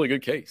really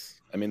good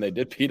case. I mean, they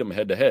did beat them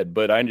head-to-head,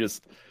 but I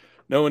just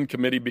knowing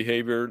committee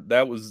behavior,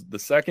 that was the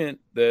second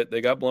that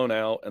they got blown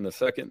out and the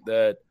second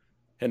that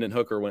Hendon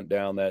Hooker went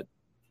down, that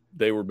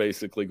they were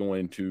basically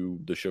going to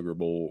the Sugar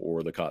Bowl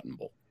or the Cotton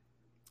Bowl.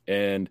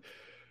 And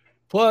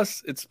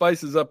plus, it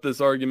spices up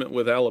this argument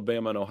with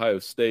Alabama and Ohio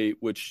State,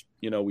 which,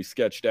 we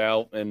sketched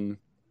out, and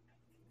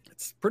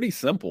it's pretty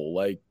simple.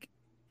 Like,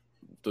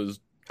 those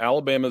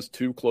Alabama's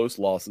 2 close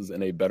losses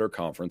in a better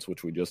conference,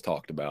 which we just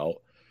talked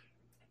about,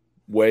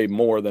 way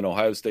more than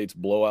Ohio State's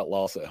blowout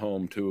loss at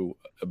home to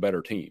a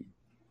better team.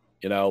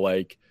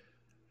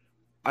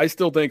 I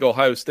still think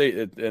Ohio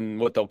State, and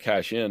what they'll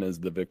cash in is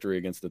the victory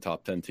against the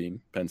top 10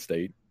 team, Penn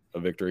State, a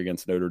victory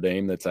against Notre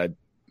Dame.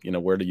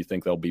 Where do you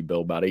think they'll be,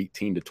 Bill? About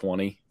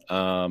 18-20.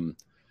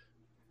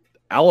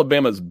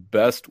 Alabama's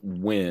best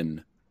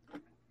win,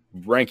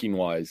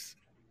 ranking-wise,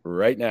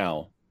 right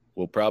now,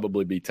 will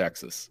probably be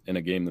Texas in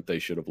a game that they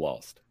should have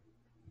lost.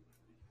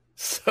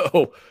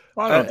 So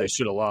I don't know if they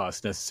should have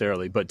lost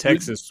necessarily, but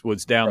Texas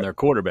was down their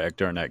quarterback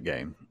during that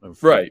game.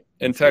 Right.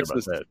 And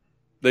Texas,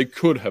 they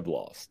could have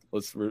lost.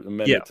 Let's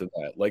amend it to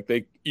that. Like,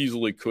 they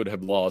easily could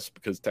have lost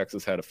because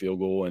Texas had a field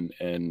goal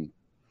and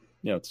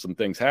some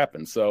things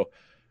happened. So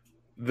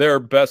their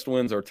best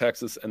wins are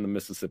Texas and the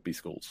Mississippi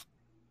schools,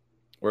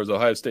 whereas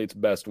Ohio State's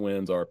best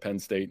wins are Penn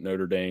State,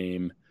 Notre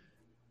Dame.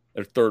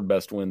 Their third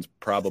best wins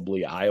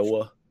probably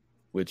Iowa,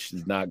 which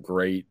is not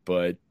great,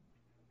 but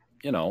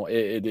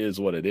it is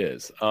what it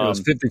is. It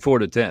was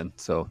 54-10,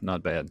 so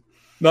not bad.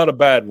 Not a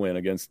bad win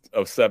against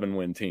a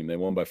 7-win team. They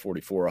won by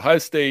 44. Ohio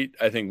State,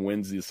 I think,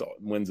 wins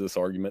this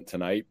argument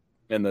tonight.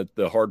 And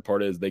the hard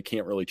part is they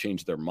can't really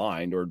change their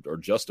mind or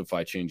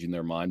justify changing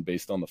their mind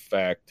based on the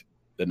fact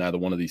that neither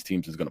one of these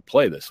teams is going to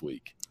play this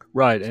week.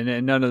 Right,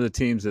 and none of the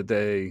teams that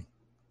they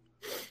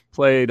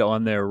played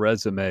on their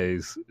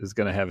resumes is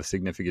going to have a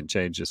significant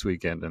change this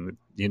weekend, and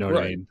what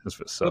I mean.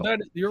 So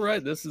you're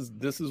right. This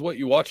is what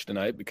you watch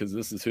tonight because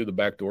this is who the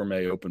back door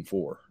may open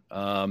for.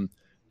 And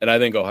I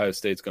think Ohio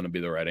State's going to be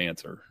the right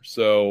answer.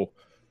 So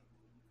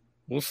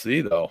we'll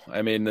see, though.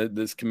 I mean,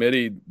 this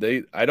committee,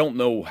 I don't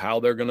know how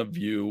they're going to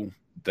view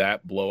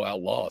that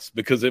blowout loss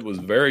because it was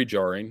very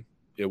jarring.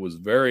 It was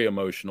very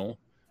emotional.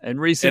 And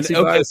recency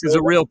bias is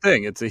a real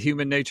thing. It's a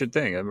human nature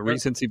thing. I mean,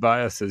 recency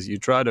bias is you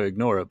try to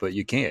ignore it, but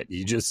you can't.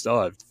 You just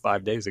saw it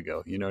 5 days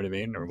ago. You know what I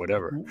mean? Or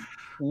whatever.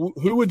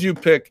 Who would you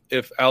pick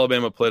if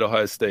Alabama played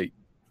Ohio State?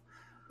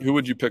 Who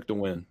would you pick to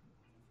win?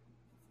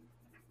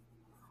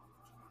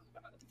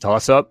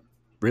 Toss up,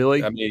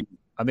 really? I mean,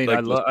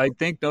 I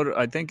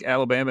think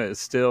Alabama is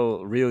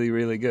still really,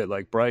 really good.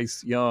 Like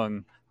Bryce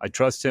Young, I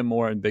trust him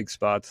more in big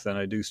spots than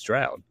I do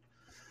Stroud.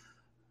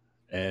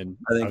 And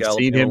I think I've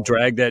seen him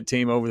drag that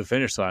team over the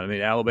finish line. I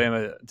mean,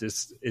 Alabama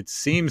just, it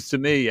seems to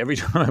me, every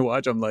time I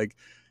watch, I'm like,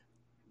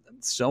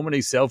 so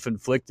many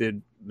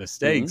self-inflicted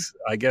mistakes.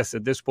 I guess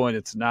at this point,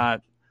 it's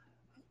not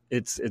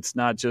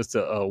just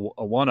a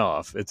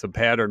one-off. It's a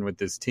pattern with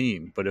this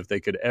team. But if they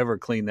could ever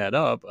clean that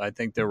up, I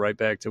think they're right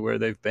back to where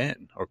they've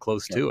been or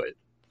close to it.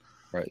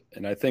 Right.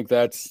 And I think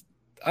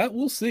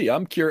we'll see.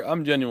 I'm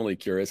genuinely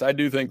curious. I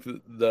do think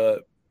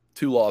the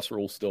 2-loss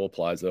rule still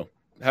applies, though.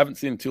 Haven't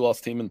seen a 2-loss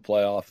team in the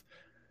playoff.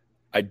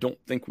 I don't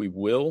think we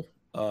will,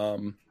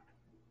 but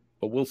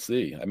we'll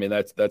see. I mean,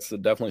 that's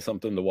definitely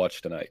something to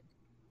watch tonight.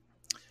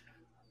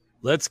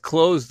 Let's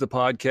close the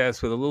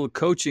podcast with a little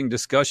coaching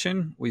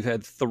discussion. We've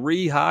had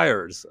 3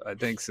 hires, I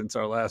think, since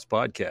our last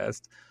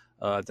podcast.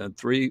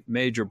 3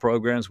 major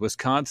programs: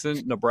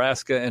 Wisconsin,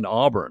 Nebraska, and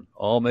Auburn,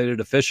 all made it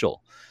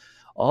official.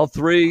 All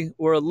 3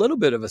 were a little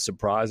bit of a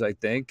surprise, I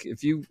think.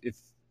 If you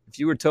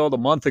were told a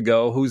month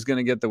ago who's going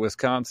to get the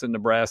Wisconsin,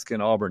 Nebraska,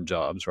 and Auburn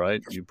jobs,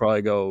 right? You'd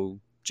probably go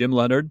Jim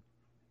Leonhard,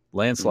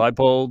 Lance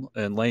Leipold,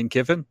 and Lane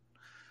Kiffin.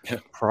 Yeah.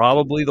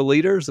 Probably the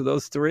leaders of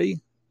those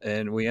 3.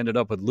 And we ended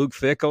up with Luke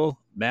Fickell,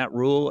 Matt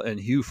Rule, and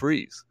Hugh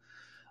Freeze.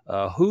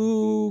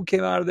 Who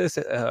came out of this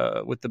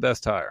with the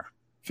best hire?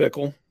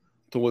 Fickell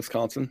to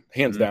Wisconsin,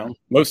 hands down.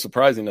 Most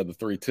surprising of the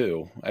 3,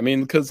 too. I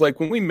mean, because like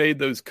when we made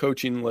those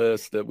coaching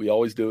lists that we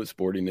always do at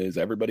Sporting News,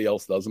 everybody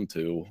else does them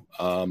too.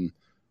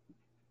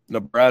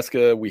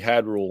 Nebraska, we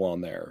had Rule on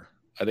there.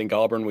 I think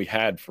Auburn, we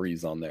had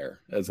Freeze on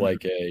there as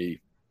like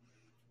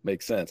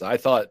makes sense. I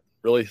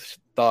really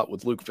thought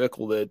with Luke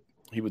Fickell that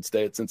he would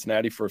stay at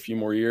Cincinnati for a few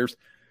more years.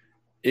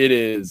 It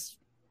is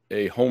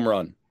a home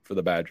run for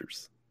the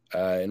Badgers.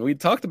 And we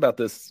talked about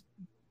this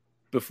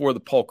before the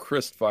Paul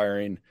Chryst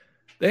firing.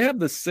 They have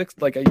the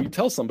 6th, like you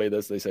tell somebody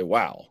this, they say,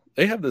 wow,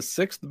 they have the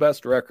 6th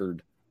best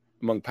record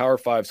among Power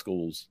 5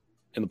 schools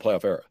in the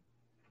playoff era.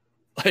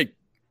 Like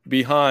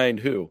behind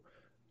who?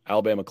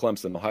 Alabama,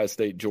 Clemson, Ohio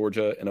State,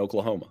 Georgia, and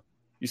Oklahoma.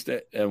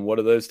 And what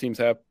do those teams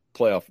have?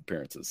 Playoff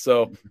appearances.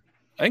 So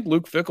I think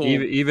Luke Fickell,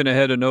 even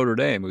ahead of Notre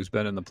Dame, who's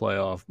been in the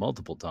playoff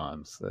multiple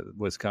times.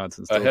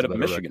 Wisconsin still ahead of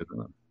Michigan,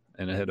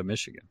 and ahead of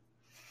Michigan,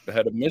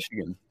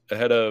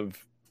 ahead of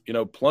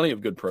plenty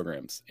of good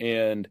programs.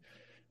 And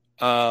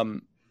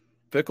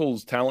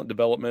Fickell's talent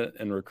development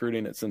and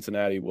recruiting at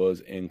Cincinnati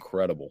was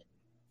incredible.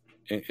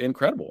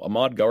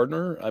 Ahmad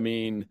Gardner, I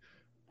mean,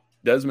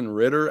 Desmond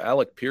Ridder,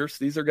 Alec Pierce,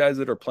 these are guys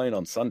that are playing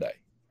on Sunday.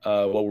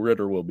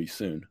 Ridder will be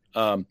soon.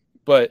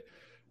 But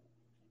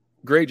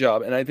great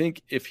job. And I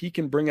think if he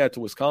can bring that to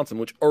Wisconsin,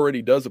 which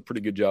already does a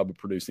pretty good job of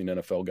producing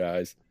NFL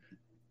guys,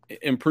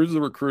 improves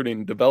the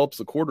recruiting, develops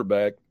the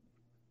quarterback,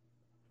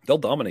 they'll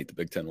dominate the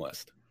Big Ten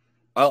West.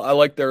 I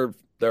like their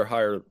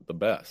hire the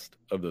best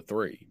of the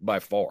 3 by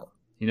far.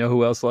 You know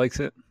who else likes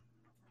it?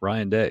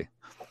 Ryan Day.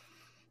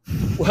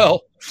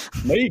 Well,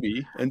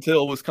 maybe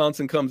until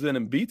Wisconsin comes in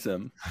and beats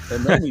him,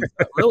 and then he's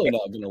really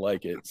not going to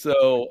like it.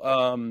 So,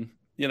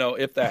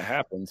 if that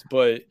happens,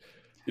 but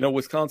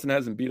Wisconsin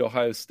hasn't beat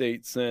Ohio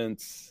State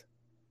since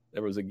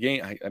there was a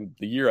game.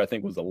 The year I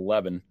think was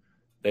 11.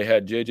 They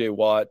had J.J.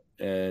 Watt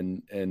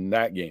and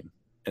that game,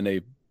 and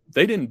they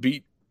didn't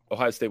beat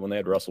Ohio State when they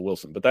had Russell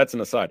Wilson. But that's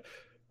an aside.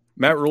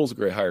 Matt Rule's a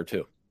great hire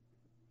too.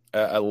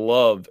 I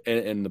love,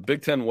 and the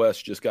Big Ten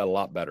West just got a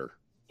lot better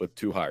with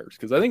 2 hires,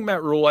 because I think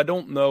Matt Rule, I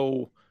don't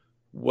know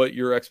what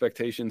your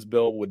expectations,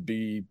 Bill, would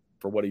be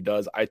for what he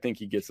does. I think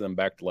he gets them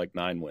back to like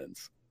 10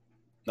 wins,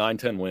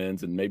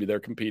 and maybe they're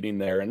competing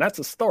there, and that's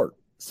a start.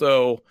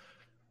 So,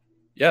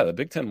 yeah, the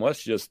Big Ten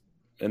West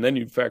and then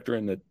you factor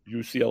in that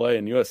UCLA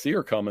and USC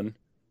are coming.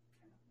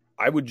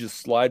 I would just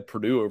slide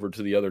Purdue over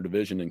to the other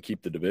division and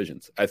keep the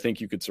divisions. I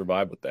think you could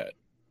survive with that.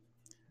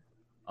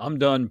 I'm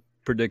done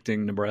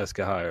predicting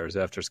Nebraska hires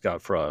after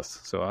Scott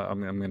Frost, so I'm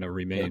going to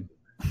remain.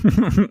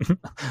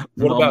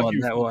 What about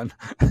you? That one?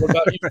 What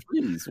about you,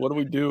 Freeze? What do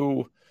we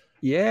do?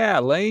 Yeah,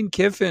 Lane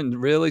Kiffin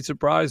really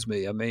surprised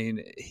me. I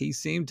mean, he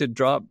seemed to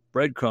drop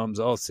breadcrumbs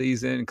all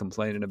season,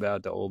 complaining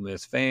about the Ole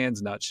Miss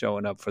fans not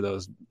showing up for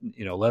those,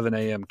 11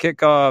 a.m.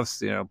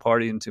 kickoffs,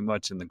 partying too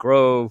much in the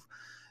Grove,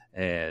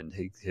 and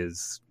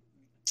his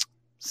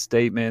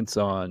statements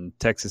on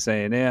Texas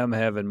A&M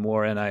having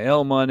more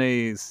NIL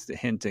money,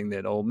 hinting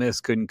that Ole Miss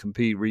couldn't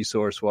compete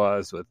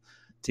resource-wise with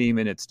team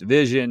in its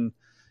division,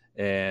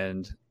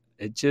 and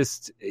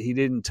he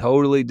didn't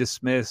totally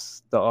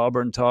dismiss the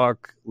Auburn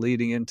talk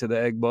leading into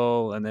the Egg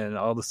Bowl, and then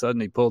all of a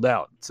sudden he pulled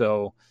out.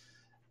 So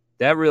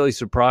that really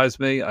surprised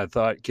me. I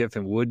thought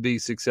Kiffin would be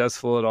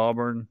successful at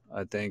Auburn.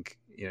 I think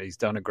he's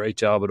done a great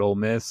job at Ole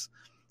Miss,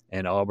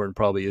 and Auburn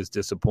probably is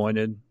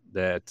disappointed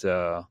that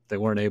they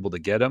weren't able to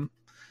get him.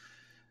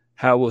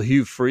 How will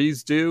Hugh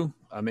Freeze do?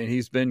 I mean,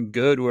 he's been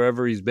good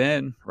wherever he's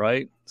been,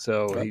 right?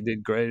 So He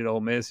did great at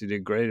Ole Miss. He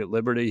did great at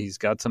Liberty. He's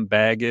got some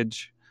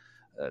baggage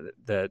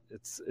that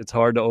it's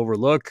hard to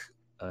overlook.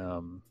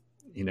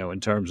 in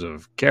terms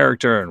of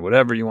character and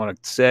whatever you want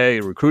to say,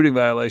 recruiting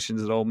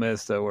violations at Ole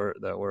Miss that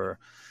were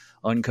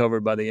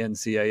uncovered by the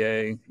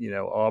NCAA.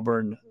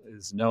 Auburn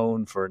is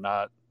known for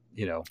not,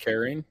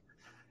 caring,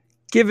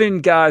 giving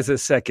guys a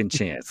second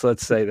chance.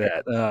 Let's say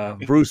that.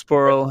 Bruce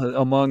Pearl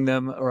among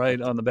them, right,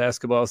 on the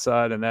basketball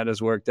side, and that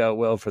has worked out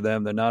well for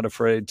them. They're not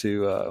afraid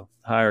to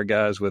hire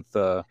guys with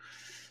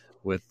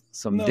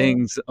some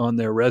dings on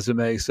their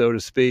resume, so to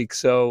speak.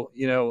 So,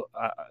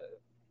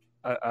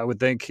 I would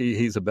think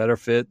he's a better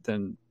fit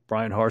than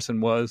Brian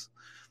Harsin was.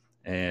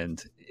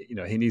 And,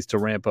 he needs to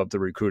ramp up the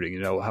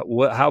recruiting.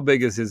 How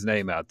big is his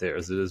name out there?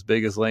 Is it as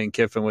big as Lane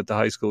Kiffin with the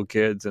high school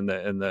kids and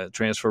the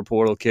transfer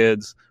portal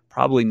kids?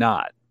 Probably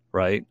not,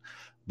 right?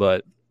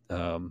 But,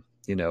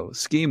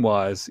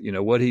 scheme-wise,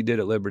 what he did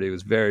at Liberty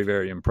was very,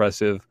 very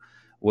impressive.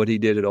 What he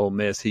did at Ole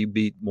Miss, he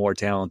beat more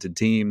talented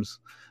teams.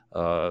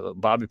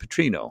 Bobby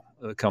Petrino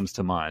comes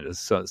to mind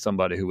as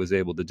somebody who was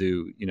able to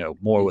do,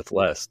 more with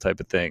less type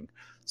of thing.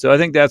 So I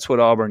think that's what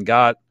Auburn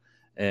got,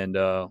 and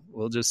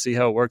we'll just see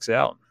how it works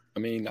out. I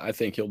mean, I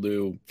think he'll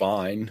do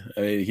fine. I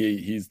mean,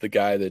 he's the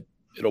guy that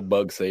it'll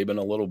bug Saban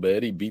a little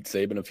bit. He beat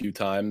Saban a few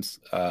times.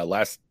 I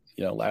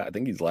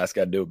think he's the last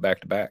guy to do it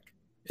back-to-back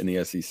in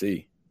the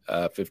SEC,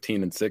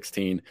 15 and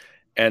 16.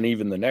 And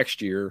even the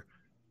next year,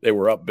 they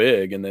were up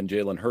big, and then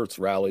Jalen Hurts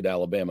rallied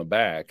Alabama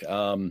back.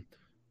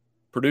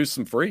 Produced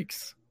some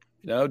freaks,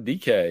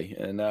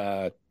 DK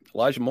and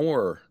Elijah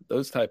Moore,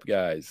 those type of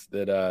guys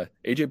that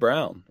A.J.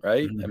 Brown,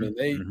 right? Mm-hmm, I mean,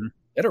 they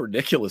had a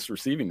ridiculous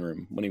receiving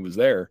room when he was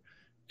there.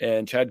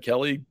 And Chad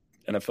Kelly,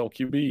 NFL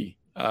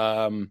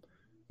QB.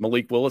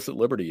 Malik Willis at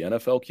Liberty,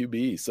 NFL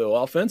QB. So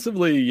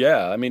offensively,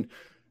 yeah. I mean,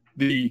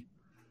 the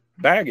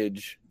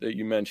baggage that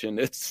you mentioned,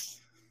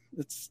 it's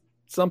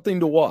something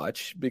to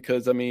watch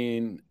because, I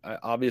mean,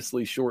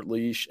 obviously short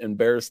leash,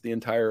 embarrassed the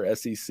entire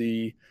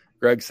SEC.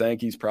 Greg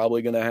Sankey's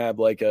probably going to have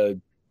like a,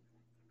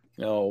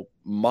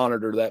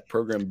 monitor that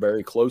program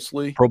very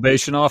closely.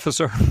 Probation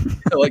officer.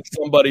 Like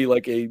somebody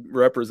like a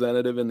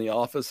representative in the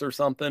office or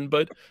something.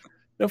 But,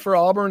 for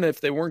Auburn,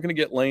 if they weren't going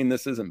to get Lane,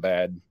 this isn't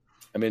bad.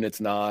 I mean, it's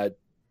not.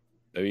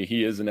 I mean,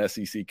 he is an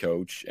SEC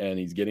coach, and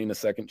he's getting a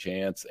second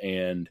chance.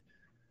 And,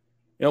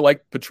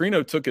 like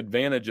Petrino took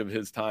advantage of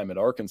his time at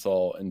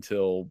Arkansas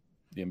until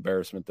the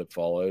embarrassment that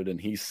followed,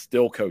 and he's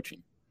still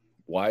coaching.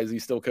 Why is he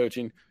still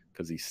coaching?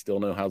 Because he still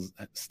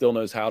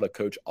knows how to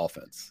coach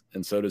offense,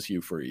 and so does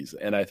Hugh Freeze.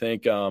 And I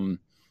think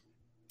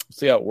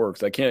see how it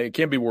works. It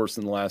can't be worse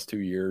than the last 2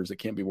 years. It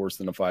can't be worse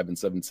than a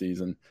 5-7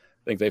 season.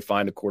 I think they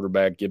find a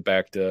quarterback, get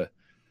back to –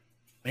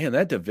 man,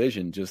 that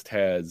division just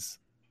has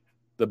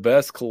the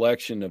best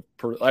collection of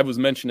I was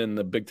mentioning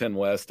the Big Ten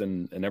West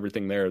and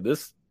everything there.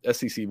 This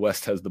SEC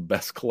West has the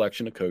best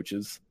collection of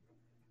coaches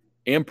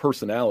and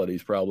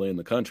personalities probably in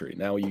the country.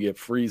 Now you get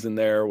Freeze in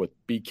there with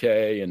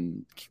BK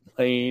and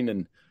Lane,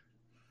 and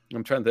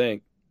I'm trying to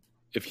think.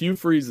 If Hugh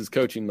Freeze is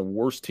coaching the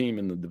worst team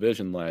in the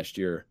division last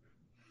year,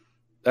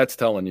 that's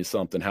telling you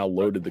something, how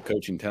loaded the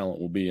coaching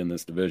talent will be in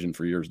this division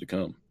for years to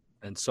come.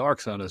 And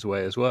Sark's on his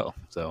way as well.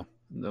 So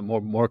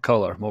more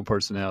color, more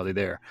personality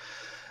there.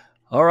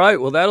 All right.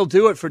 Well, that'll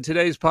do it for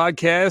today's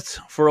podcast.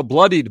 For a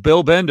bloodied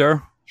Bill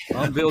Bender,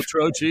 I'm Bill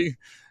Trocchi,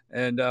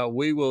 and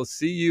we will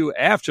see you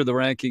after the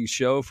rankings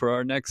show for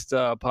our next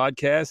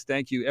podcast.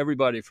 Thank you,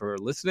 everybody, for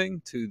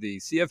listening to the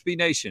CFB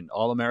Nation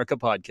All-America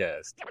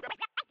podcast.